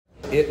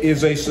It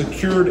is a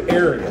secured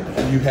area.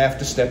 You have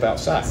to step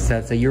outside.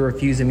 So you're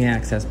refusing me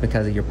access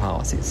because of your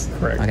policies?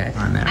 Correct. Okay.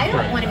 I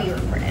don't want to be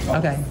recorded.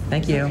 Okay,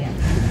 thank you.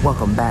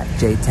 Welcome back,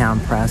 J-Town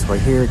Press. We're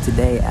here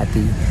today at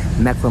the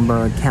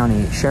Mecklenburg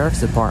County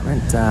Sheriffs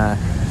Department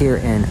here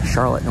in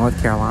Charlotte,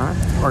 North Carolina.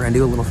 We're going to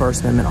do a little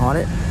First Amendment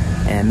audit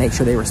and make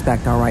sure they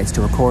respect our rights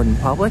to record in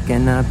public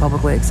and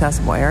publicly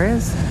accessible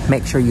areas.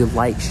 Make sure you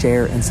like,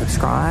 share, and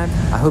subscribe.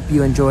 I hope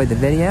you enjoyed the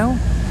video.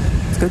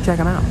 Let's go check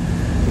them out.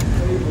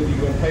 Whether you're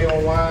going to pay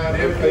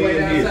online or pay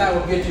in here.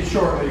 We'll get you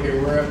shortly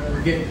here.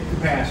 We're getting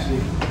capacity.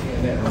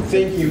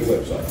 Thank you.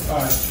 Website. All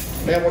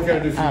right. Ma'am, what can I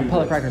do for you?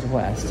 Public records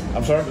request.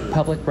 I'm sorry?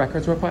 Public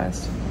records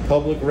request.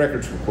 Public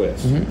records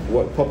request.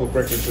 What public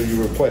records are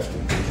you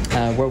requesting?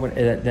 Where would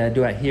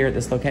do I here at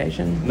this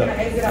location? No.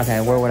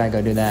 Okay, where would I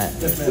go do that?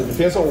 It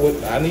depends on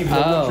what I need to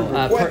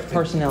know what you're requesting.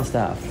 Personnel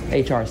stuff,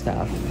 HR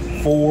stuff.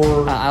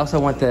 For I also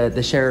want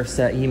the sheriff's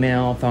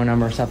email, phone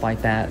number, stuff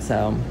like that.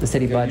 So the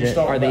city budget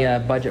or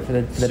the budget for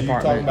the department.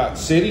 You're talking about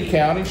city,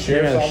 county,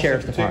 sheriff's office,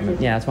 sheriff's department.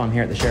 Yeah, that's why I'm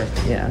here at the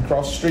sheriff's. Yeah.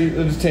 Across the street at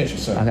the detention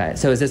center. Okay,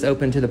 so is this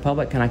open to the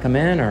public? Can I come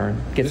in or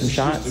get some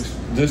shots?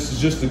 This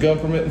is just the gun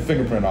permit and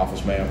fingerprint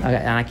office, ma'am. Okay,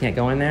 and I can't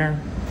go in there?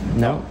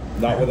 No.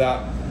 Not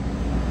without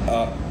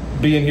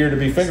being here to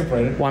be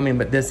fingerprinted. Well, I mean,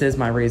 but this is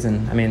my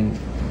reason. I mean,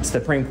 the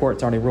Supreme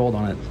Court's already ruled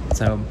on it,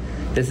 so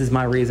this is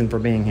my reason for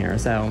being here.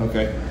 So.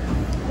 Okay.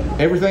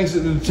 Everything's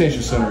at the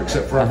detention center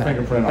except for our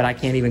fingerprint But office. I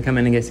can't even come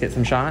in and get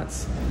some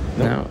shots?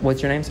 Nope. No.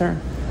 What's your name, sir?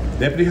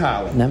 Deputy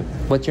Highland. No.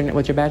 What's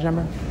your badge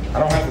number? I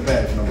don't have a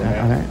badge number,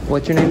 ma'am. Okay.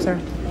 What's your name, sir?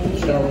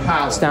 Stone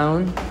Highland.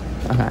 Stone?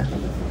 Okay.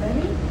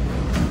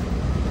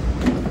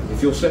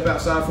 If you'll step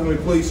outside for me,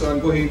 please, so I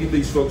can go ahead and get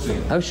these folks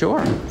in. Oh,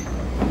 sure.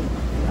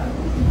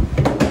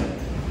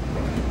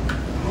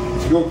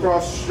 Go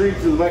across the street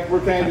to the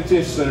Mecklenburg County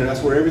Detention Center.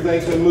 That's where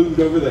everything's been moved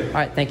over there. All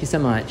right, thank you so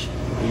much.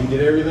 You can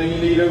get everything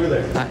you need over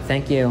there. All right,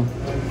 thank you.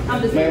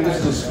 Ma'am, this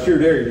is a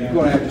secured area. You're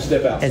going to have to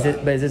step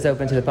outside. Is this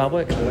open to the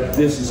public?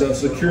 This is a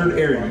secured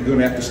area. You're going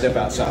to have to step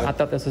outside. I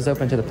thought this was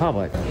open to the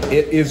public.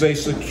 It is a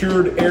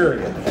secured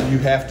area. You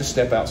have to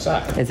step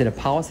outside. Is it a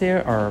policy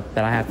or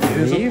that I have to leave?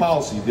 It is a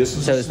policy. This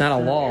is so it's not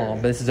a law,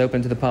 but this is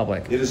open to the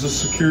public. It is a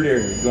secured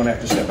area. You're going to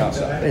have to step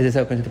outside. Is this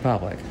open to the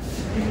public?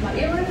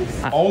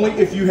 Only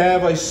if you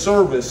have a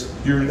service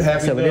you're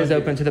having. So it is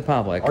open to the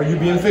public. Are you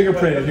being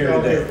fingerprinted here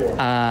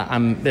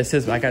today? This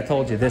is, like I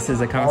told you, this is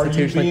a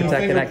constitutionally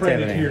protected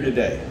activity. Here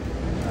today?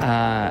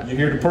 You're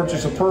here to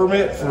purchase a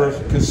permit for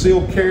a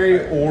concealed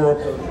carry or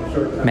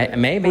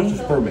maybe.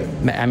 Purchase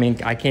permit. I mean,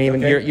 I can't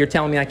even. Okay. You're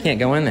telling me I can't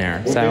go in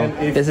there. Well, so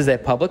this is a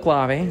public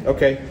lobby.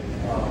 Okay.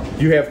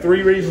 You have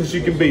 3 reasons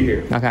you can be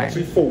here. Okay.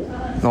 Actually 4.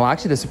 Well,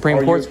 actually, the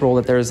Supreme Court's ruled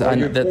that there's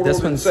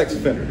this one's sex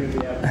offender.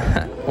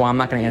 Well, I'm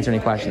not going to answer any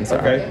questions.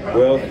 Sorry. Okay.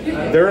 Well,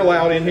 they're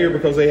allowed in here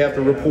because they have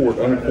to report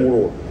under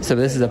court order. So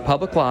this is a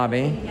public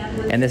lobby,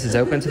 and this is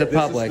open to the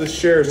public. This is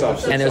the sheriff's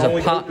office. And there's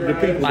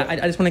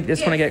I just want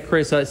to get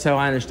clear so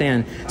I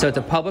understand. So it's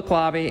a public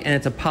lobby, and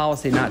it's a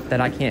policy not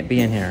that I can't be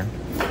in here.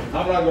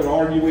 I'm not going to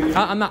argue with you.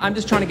 I'm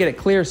just trying to get it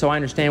clear so I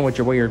understand what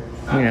you're you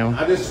know.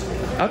 I just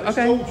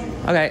told you.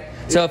 Okay.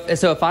 So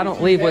if I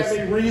don't leave, what's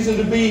any reason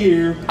to be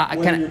here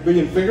when you're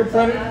being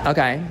fingerprinted?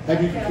 Okay.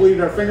 Have you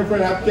completed our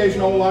fingerprint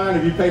application online?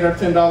 Have you paid our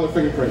 $10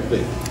 fingerprint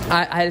fee?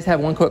 I just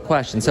have one quick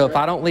question. So if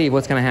I don't leave,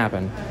 what's going to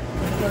happen?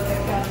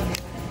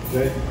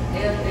 Okay.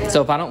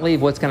 So if I don't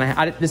leave, what's going to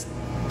happen?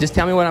 Just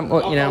tell me what I'm.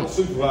 I'll call the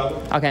supervisor.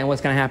 Okay. And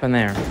what's going to happen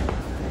there?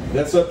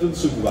 That's up to the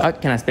supervisor.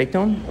 Can I speak to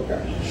him?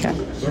 Okay.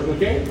 Certainly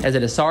can. Is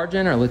it a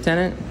sergeant or a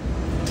lieutenant?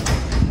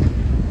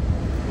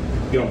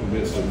 Get on the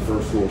midst of the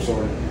first floor,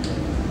 sergeant.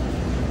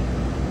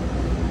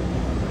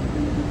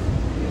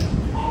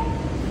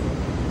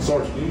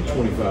 Sergeant, you need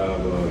 25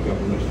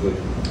 governments, please.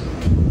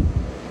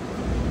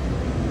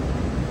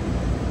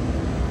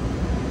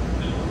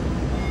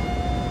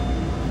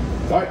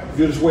 All right, if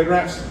you'll just wait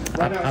right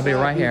outside. I'll be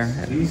right here.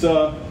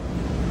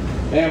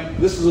 Ma'am,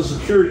 this is a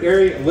secured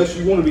area. Unless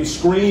you want to be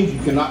screened, you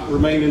cannot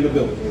remain in the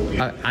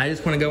building. I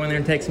just want to go in there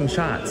and take some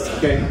shots.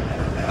 Okay.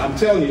 I'm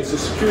telling you, it's a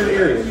secured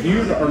area. If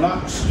you are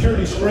not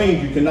security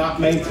screened, you cannot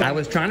maintain. I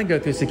was trying to go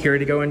through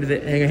security, go into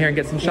here and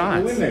get some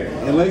shots. Go in there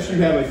unless you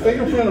have a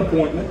fingerprint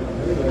appointment.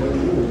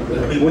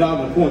 Well,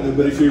 not an appointment,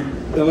 but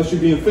unless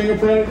you're being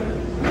fingerprinted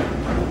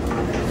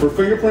for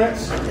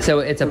fingerprints. So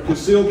it's a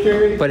concealed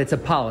carry. But it's a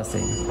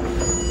policy.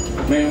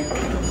 Ma'am,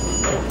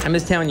 I'm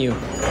just telling you.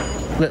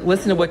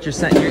 Listen to what you're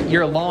saying.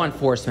 You're law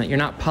enforcement. You're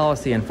not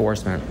policy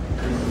enforcement.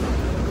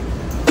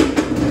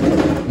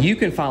 You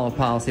can follow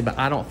policy, but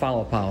I don't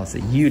follow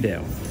policy. You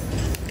do.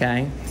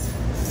 Okay?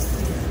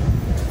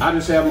 I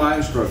just have my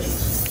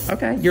instructions.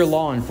 Okay. You're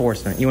law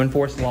enforcement. You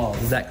enforce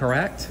laws. Is that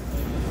correct?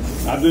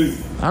 I do.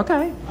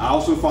 Okay. I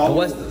also follow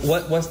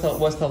what's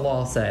the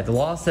law say? The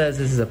law says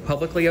this is a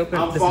publicly open.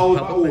 I follow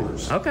my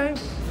orders. Okay.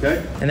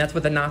 Okay. And that's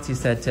what the Nazis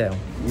said too.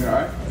 You all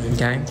right?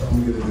 Okay.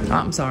 Oh,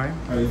 I'm sorry.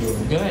 How you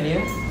doing? Good,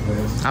 you?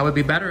 I would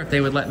be better if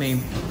they would let me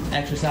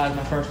exercise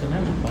my First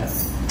Amendment, but.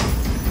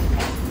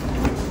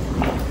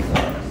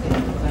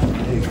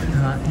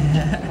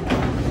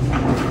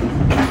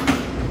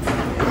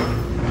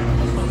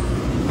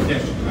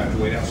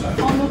 wait outside.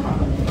 Oh, no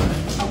problem.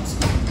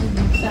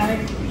 Sorry.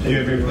 You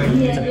have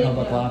everything? It's a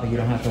public lobby. You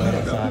don't have to wait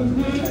outside.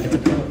 It's a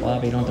public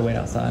lobby. You don't have to wait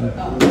outside.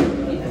 Yeah.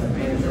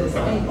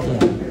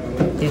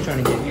 He's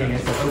trying to get here, and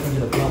it's open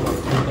to the public.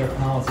 And their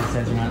policy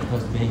says you're not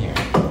supposed to be here.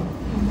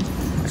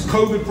 It's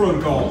COVID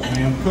protocols,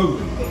 man.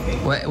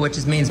 COVID. Which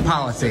just means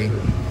policy.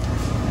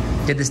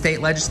 Did the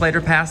state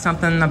legislature pass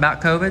something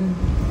about COVID?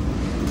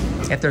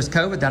 If there's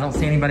COVID, I don't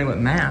see anybody with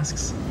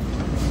masks.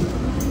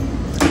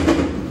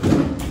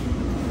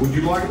 Would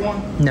you like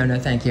one? No,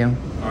 thank you.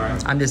 All right.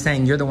 I'm just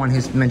saying you're the one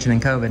who's mentioning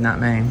COVID, not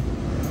me.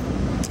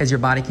 Is your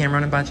body cam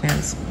running by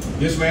chance?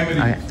 Yes, ma'am. It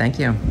is. Okay, thank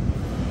you.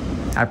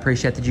 I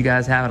appreciate that you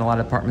guys have it. A lot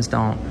of departments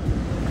don't.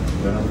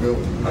 Then I'm good.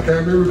 I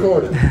can't be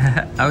recorded.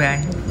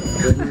 Okay.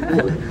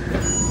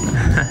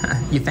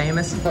 You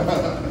famous?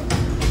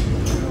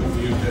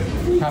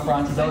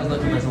 Paparazzi's always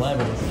looking for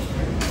celebrities.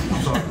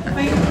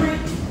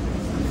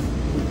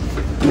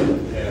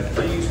 Yeah,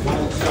 things,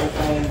 wallet, cell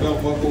phone,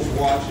 belt buckles,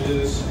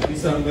 watches,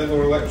 something that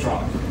or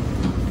electronic.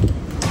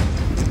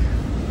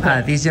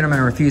 These gentlemen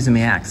are refusing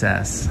me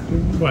access.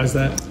 Why is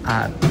that?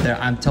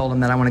 I've told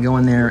them that I want to go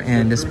in there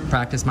and just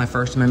practice my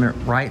First Amendment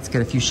rights,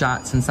 get a few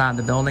shots inside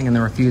the building, and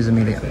they're refusing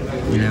me to,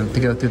 to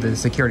go through the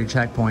security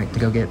checkpoint to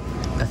go get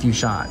a few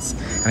shots.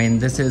 I mean,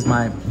 this is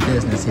my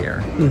business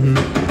here.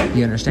 Mm-hmm.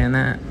 You understand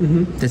that?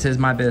 Mm-hmm. This is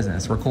my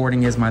business.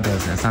 Recording is my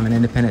business. I'm an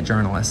independent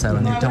journalist, so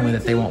and they told me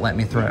that they won't let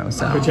me through.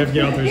 So. But you have to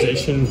get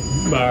authorization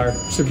by our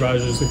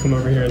supervisors to come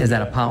over here. Is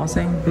that a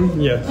policy?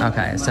 Mm-hmm. Yeah.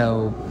 Okay,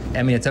 so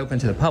I mean, it's open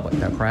to the public,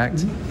 though, correct?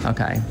 Mm-hmm.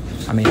 Okay.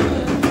 I mean,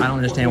 I don't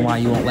understand why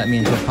you won't let me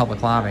into a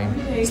public lobby.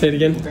 Say it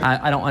again?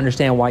 I don't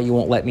understand why you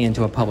won't let me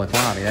into a public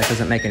lobby. That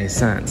doesn't make any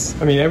sense.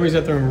 I mean, everybody's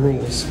got their own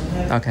rules.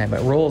 Okay,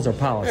 but rules are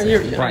policy.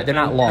 Right, they're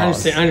not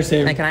laws. I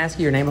understand. And can I ask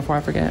you your name before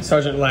I forget?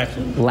 Sergeant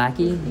Lackey.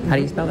 Lackey? How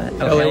do you spell that?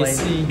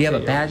 L-A-C. Do you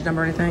have a badge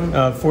number or anything?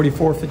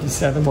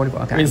 4457.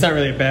 44, okay. I mean, it's not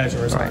really a badge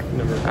or it's Right. not a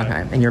number.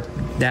 Okay, and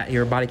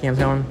your body cam's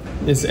going?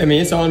 It's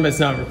on, but it's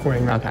not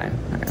recording right Okay,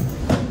 okay.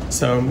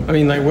 So, I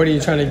mean, like, what are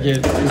you trying to get?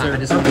 Is there a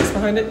purpose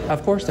behind it?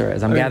 Of course there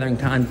is. I'm gathering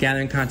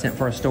content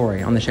for a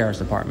story on the sheriff's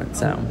department.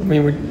 So I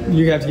mean,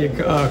 you have to get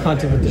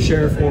contact with the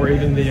sheriff or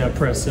even the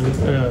press.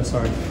 And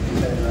sorry,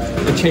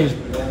 it changed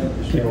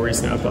people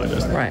recently. I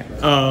apologize. Right.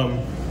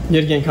 You have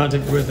to get in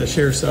contact with the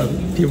sheriff's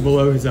people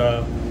below. Who's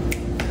the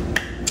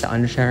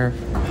undersheriff.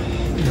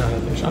 No,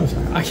 I'm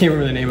sorry. I can't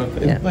remember the name of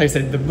it. Yeah. Like I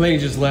said, the lady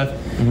just left,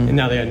 and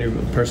now they got a new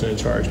person in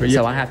charge. But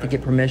so I have to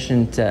get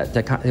permission to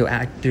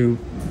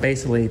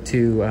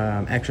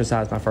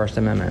exercise my First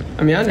Amendment.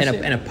 I mean, I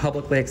understand. In a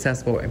publicly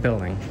accessible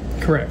building.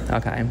 Correct.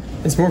 Okay.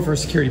 It's more for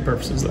security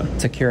purposes, though.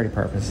 Security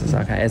purposes.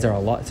 Okay. Is there a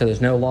law? So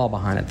there's no law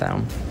behind it,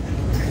 though.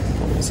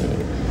 Sir,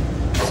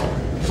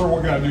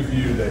 what can I do for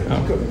you today?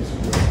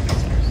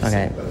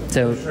 Okay.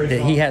 So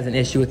he has an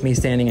issue with me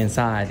standing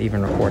inside,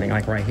 even recording,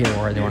 like right here,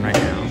 where we're doing right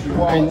now.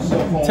 I mean,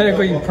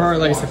 technically, like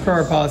I said, per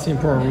our policy and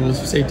per our rules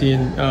of safety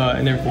and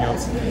everything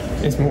else,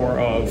 it's more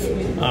of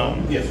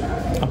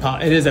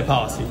it is a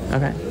policy.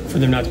 Okay. For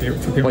them not to be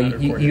for people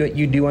not to record.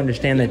 You do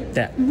understand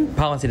that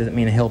policy doesn't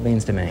mean a hill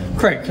beans to me.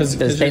 Correct, because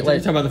you're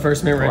talking about the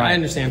First Amendment, right? I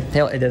understand.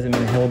 It doesn't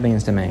mean a hill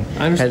beans to me. I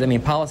understand. Because I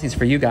mean, policies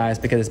for you guys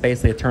because it's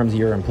basically the terms of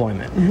your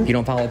employment. If you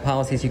don't follow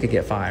policies, you could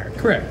get fired.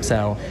 Correct.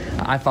 So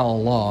I follow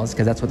laws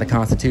because that's what the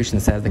Constitution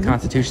says. The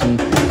Constitution,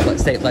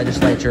 state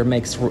legislature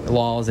makes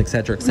laws, et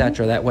cetera, et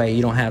cetera. That way,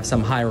 you don't have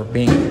some higher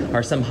being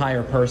or some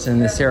higher person in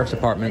the sheriff's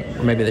department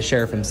or maybe the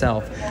sheriff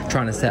himself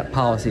trying to set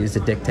policies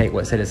to dictate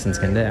what citizens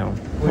can do. Hey,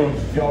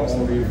 I was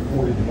going to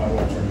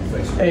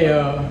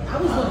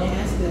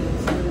ask them.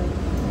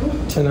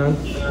 10-9.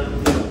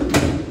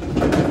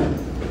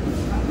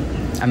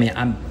 I mean,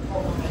 I'm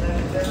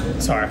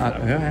sorry. go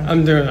ahead.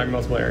 I'm doing like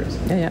multiple areas.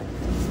 Yeah.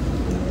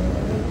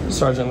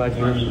 Sergeant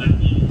Lackey,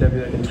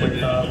 Deputy Lackey,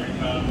 25,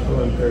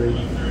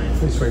 1130.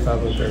 Police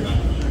 25,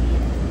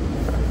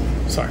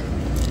 1130. Sorry.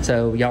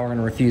 So y'all are going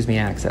to refuse me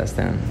access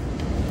then?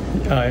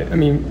 I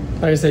mean,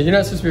 like I said, you're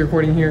not supposed to be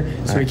recording here,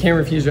 so we can't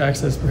refuse you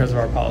access because of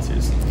our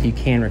policies. You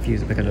can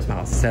refuse it because of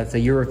policies. So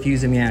you're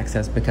refusing me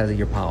access because of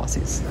your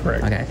policies.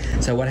 Correct. Okay.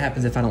 So what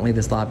happens if I don't leave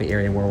this lobby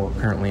area where we're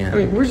currently in? I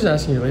mean, we're just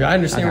asking you. Like, I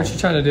understand what you're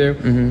trying to do,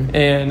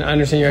 and I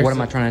understand you're. What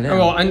am I trying to do?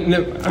 Well, I'm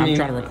trying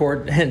to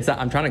record, and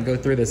I'm trying to go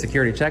through the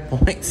security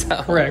checkpoint.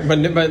 So. Correct, but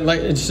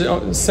like it's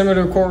similar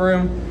to a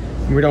courtroom.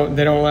 They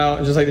don't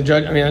allow, just like the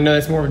judge. I mean, I know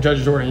that's more of a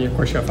judge's order, and of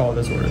course you got to follow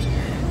those orders.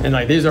 And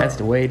like these are.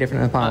 That's way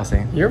different than the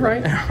policy. You're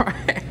right.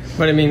 Right.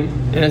 But I mean,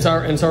 and it's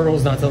our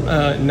rules not to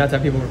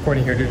have people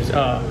recording here due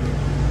to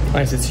like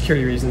I said,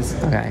 security reasons.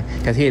 Okay,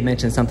 because he had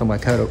mentioned something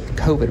about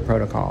COVID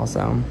protocol,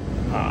 so.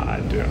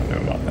 I do not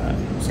know about that.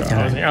 So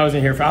Okay. I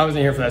wasn't here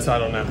for that, so I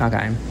don't know.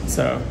 Okay.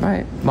 So. All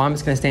right. Well, I'm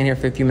just going to stand here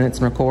for a few minutes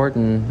and record,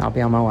 and I'll be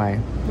on my way.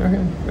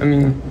 Okay. I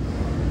mean.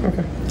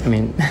 Okay. I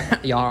mean,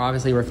 y'all are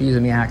obviously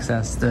refusing me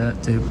access to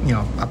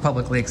a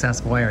publicly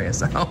accessible area,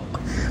 so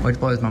which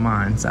blows my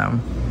mind. So.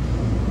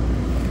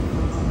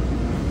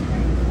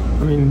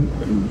 I mean,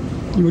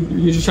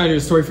 you just trying to do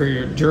a story for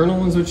your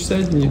journal, is what you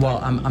said? Well,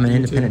 I'm an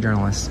independent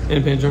journalist.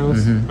 Independent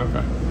journalist? Mm-hmm.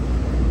 Okay.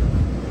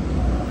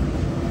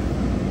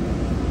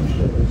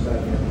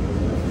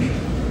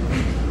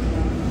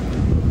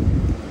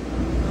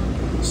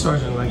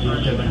 you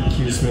would get like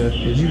Q Smith.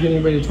 Did you get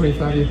anybody to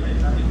 25 you?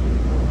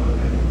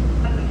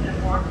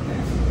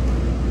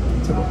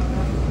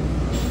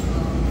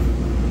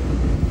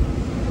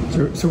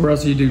 So where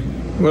else do you do?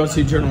 What else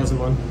do you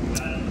journalism on?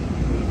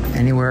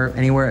 Anywhere,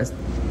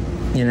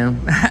 you know,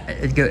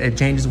 it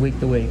changes week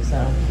to week. So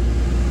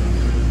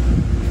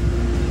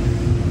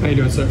how you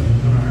doing, sir?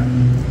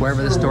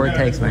 wherever the story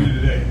takes me.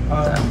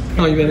 How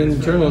long you been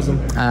in journalism?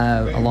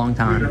 A long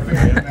time.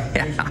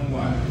 Yeah.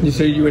 You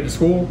say you went to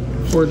school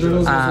for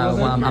journalism?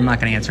 Well, I'm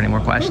not going to answer any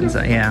more questions.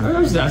 Yeah. I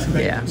was just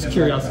asking. Yeah. Just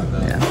curiosity.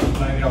 Yeah.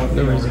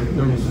 No reason.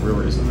 No real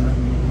reason.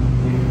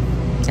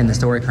 And the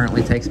story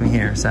currently takes me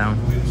here, so.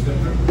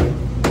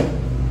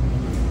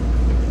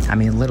 I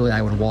mean, literally,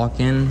 I would walk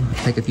in,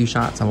 take a few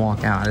shots, and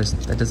walk out.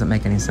 That doesn't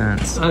make any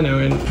sense. I know,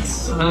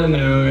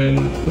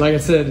 and like I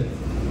said,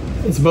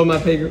 it's above my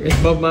pay. It's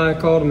above my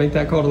call to make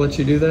that call to let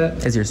you do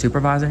that. Is your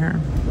supervisor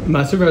here?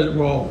 My supervisor.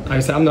 Well, like I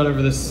said, I'm not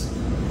over this.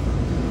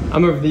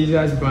 I'm over these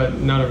guys, but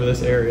not over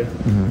this area.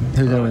 Mm-hmm.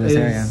 Who's over this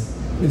area?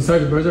 Is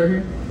Sergeant Bozar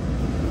here?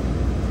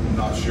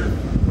 Not sure. Okay.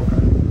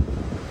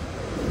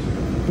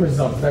 Where's his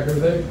office? Back over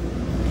there.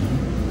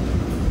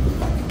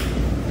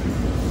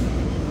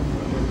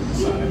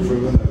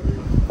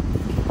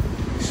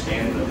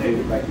 Scan the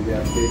data back to the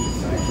application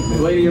section. The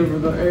lady over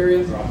the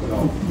area. Drop it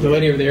off. The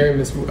lady over the area,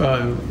 Miss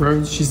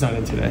Rhodes. She's not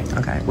in today.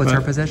 Okay. What's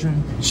her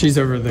position? She's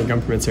over the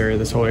government's area.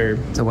 This whole area.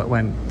 So what do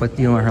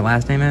you know what her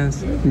last name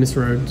is? Miss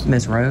Rhodes.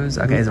 Miss Rose?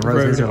 Okay, is it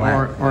Rose? Is her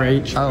last?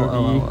 R-H.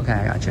 Oh, okay,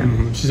 I gotcha.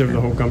 Mm-hmm. She's over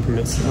the whole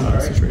government's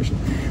situation.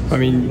 I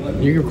mean,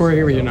 you can record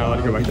here, but you're not allowed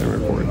to go back there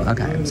and record.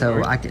 Okay,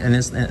 so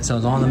so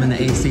as long as I'm in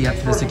the AC up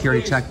to the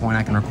security checkpoint,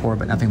 I can record,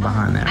 but nothing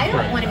behind that. I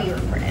don't want to be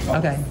recorded.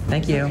 Okay,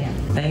 thank you.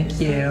 Thank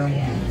you.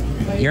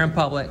 You're in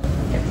public.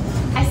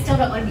 I still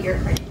don't want to be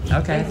recorded.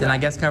 Okay, then I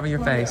guess cover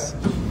your face.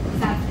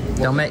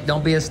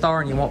 Don't be a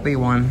star and you won't be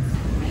one.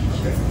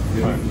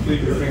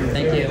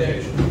 Thank you.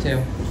 You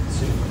too.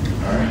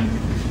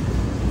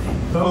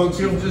 Folks,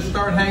 you'll just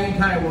start hanging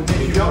tight. We'll get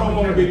you. If y'all don't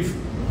want to be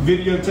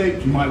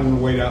videotaped, you might want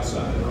to wait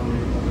outside.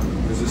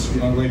 Because this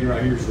young lady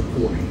right here is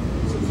recording.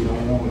 So if you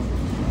don't want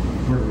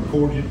to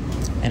record you.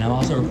 And I'm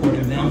also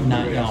recording them,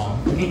 not y'all.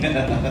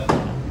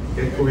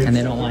 And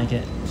they don't like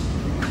it.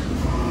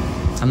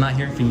 I'm not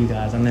here for you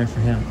guys. I'm there for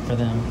them.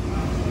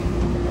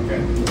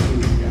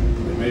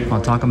 Okay.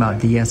 I'll talk about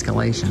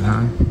de-escalation,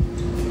 huh?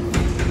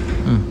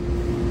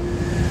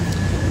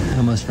 I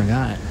almost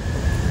forgot.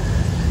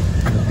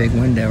 The big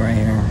window right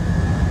here.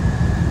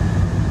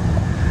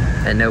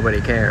 And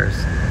nobody cares.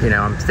 You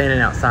know, I'm standing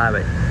outside,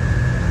 but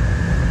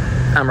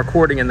I'm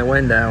recording in the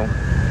window.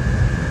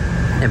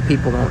 And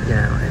people don't, you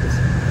know, it just...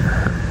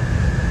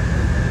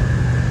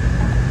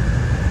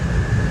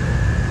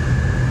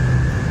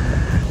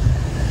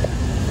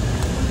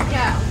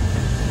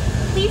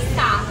 Please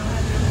stop.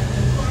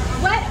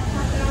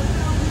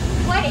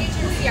 What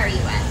agency are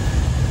you with?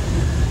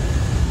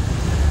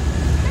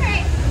 All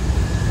right.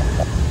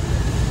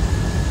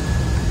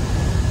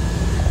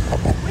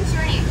 What's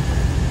your name?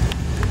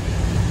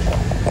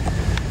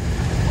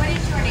 What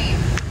is your name?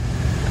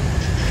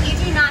 You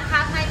do not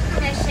have my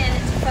permission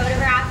to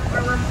photograph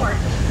or record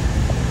me.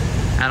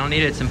 I don't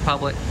need it. It's in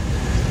public.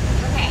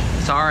 Okay.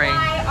 Sorry.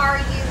 Why are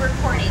you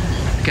recording me?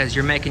 Because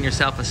you're making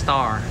yourself a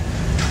star.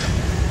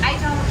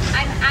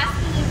 I'm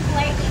asking you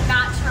politely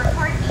not to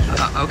record me.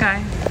 Okay.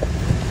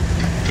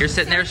 You're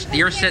sitting there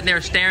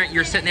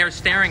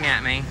staring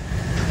at me.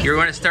 You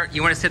want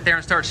to sit there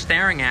and start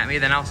staring at me,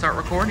 then I'll start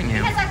recording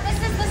you. Because this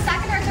is the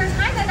second or third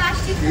time I've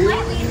asked you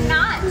politely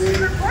not to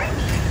record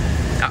me.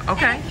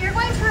 Okay. And if you're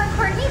going to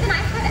record me, then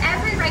I have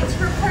every right to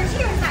record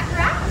you. Is that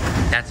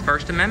correct? That's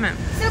First Amendment.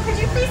 So could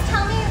you please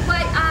tell me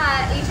what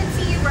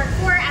agency you work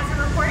for as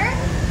a reporter?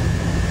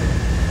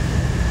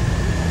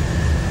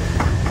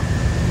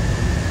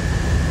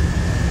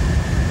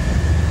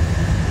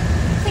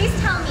 Please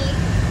tell me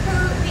who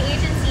the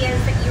agency is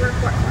that you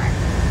report for.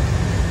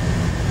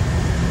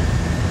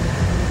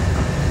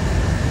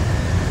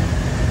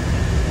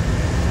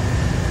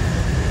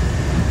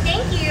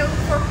 Thank you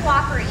for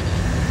cooperating.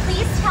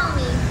 Please tell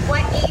me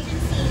what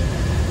agency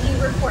you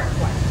report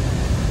for.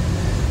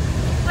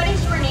 What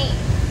is your name?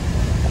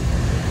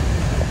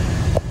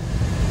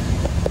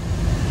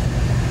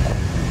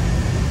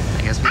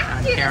 I guess we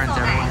find Karen's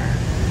everywhere.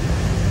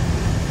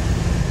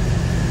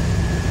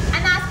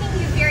 I'm asking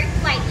you very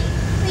politely.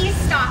 Please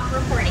stop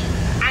recording.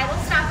 I will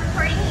stop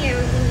recording you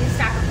when you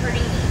stop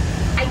recording me.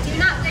 I do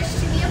not wish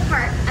to be a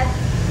part of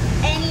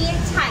any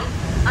type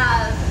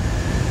of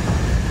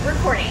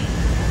recording.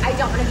 I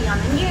don't want to be on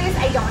the news.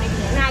 I don't want to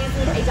be in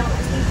magazines. I don't want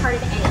to be part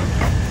of anything.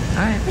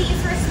 All right. Please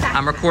respect.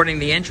 I'm recording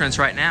the entrance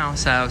right now,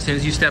 so as soon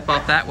as you step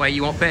off that way,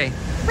 you won't be.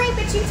 Right,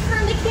 but you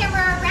turned the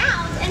camera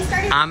around and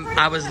started recording.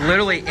 I was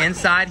literally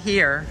inside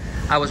here.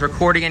 I was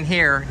recording in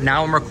here.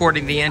 Now I'm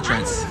recording the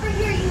entrance. I'm over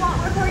here. You won't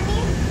record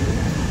me?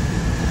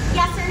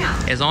 Yes or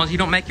no? As long as you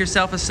don't make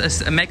yourself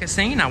make a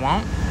scene, I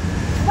won't.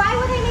 Why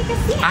would I make a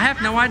scene? I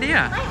have no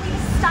idea. Politely to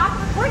stop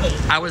recording.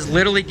 I was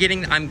literally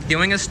I'm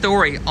doing a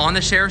story on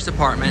the sheriff's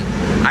department.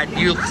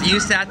 You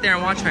sat there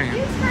and watched me. You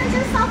turned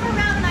yourself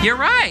around and I You're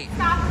right.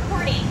 Stop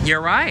recording. You're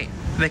right.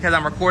 Because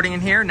I'm recording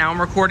in here, now I'm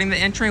recording the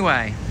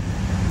entryway.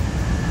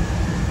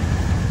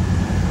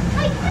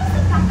 Hi, can I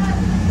sit back up?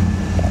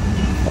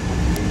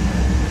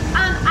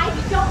 I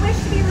don't wish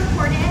to be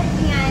recorded,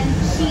 and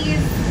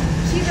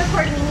she's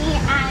recording me,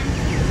 and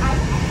I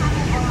have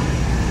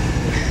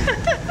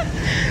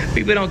it on.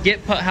 People don't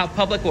get how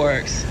public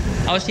works.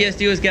 All she has to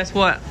do is, guess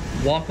what?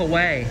 Walk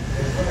away.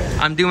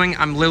 I'm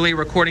literally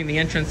recording the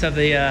entrance of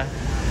the,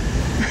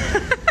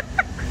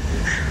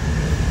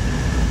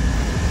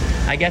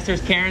 I guess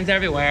there's Karens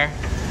everywhere.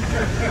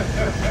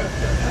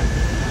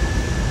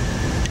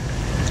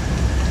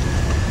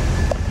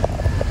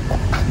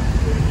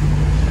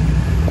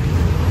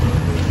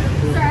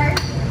 Sir,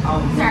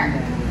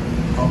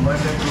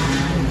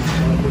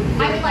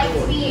 I would like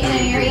to be in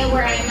an area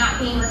where I am not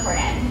being recorded.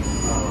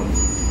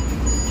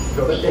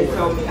 But they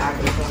told me I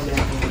could come down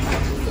and I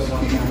could come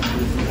on down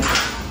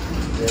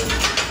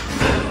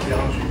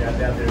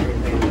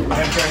Can I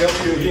help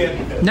you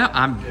again? No,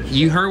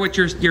 you heard what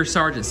your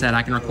sergeant said.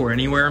 I can record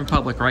anywhere in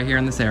public right here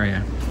in this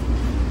area.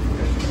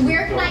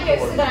 Where can I go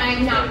so that I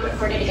am not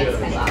recorded against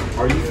my will?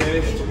 Are you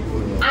finished?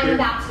 I'm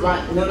about to.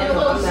 I'm a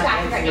little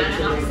distracted right now, and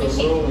I'm obviously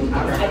shaking. I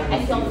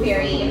feel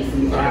very, this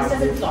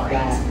doesn't feel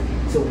right.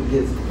 So it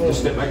gets Just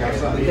step back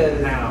outside.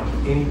 because now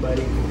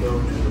anybody can go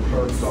to the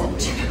clerk's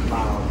office and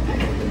file the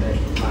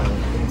next file.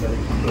 Anybody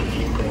can put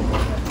anything on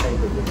that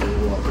paper that they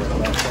want. So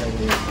that thing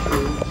is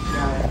true.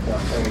 I'm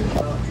not saying it's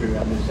not true.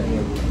 I'm just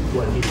saying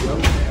what he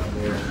wrote down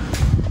there.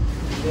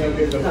 You know,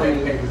 get the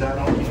papers out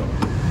on him.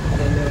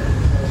 And then,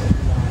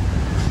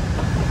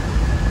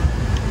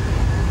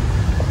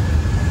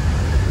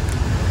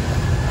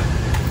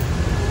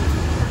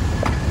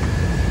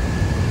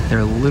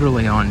 They're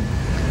literally on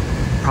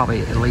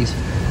probably at least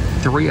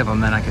 3 of them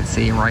that I could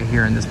see right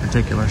here in this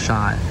particular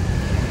shot.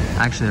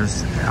 Actually,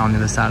 there's on the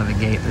other side of the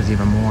gate, there's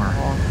even more.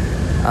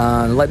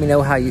 Let me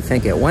know how you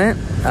think it went.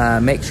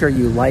 Make sure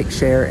you like,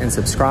 share, and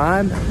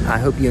subscribe. I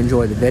hope you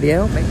enjoyed the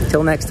video.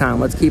 Till next time,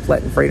 let's keep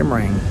letting freedom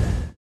ring.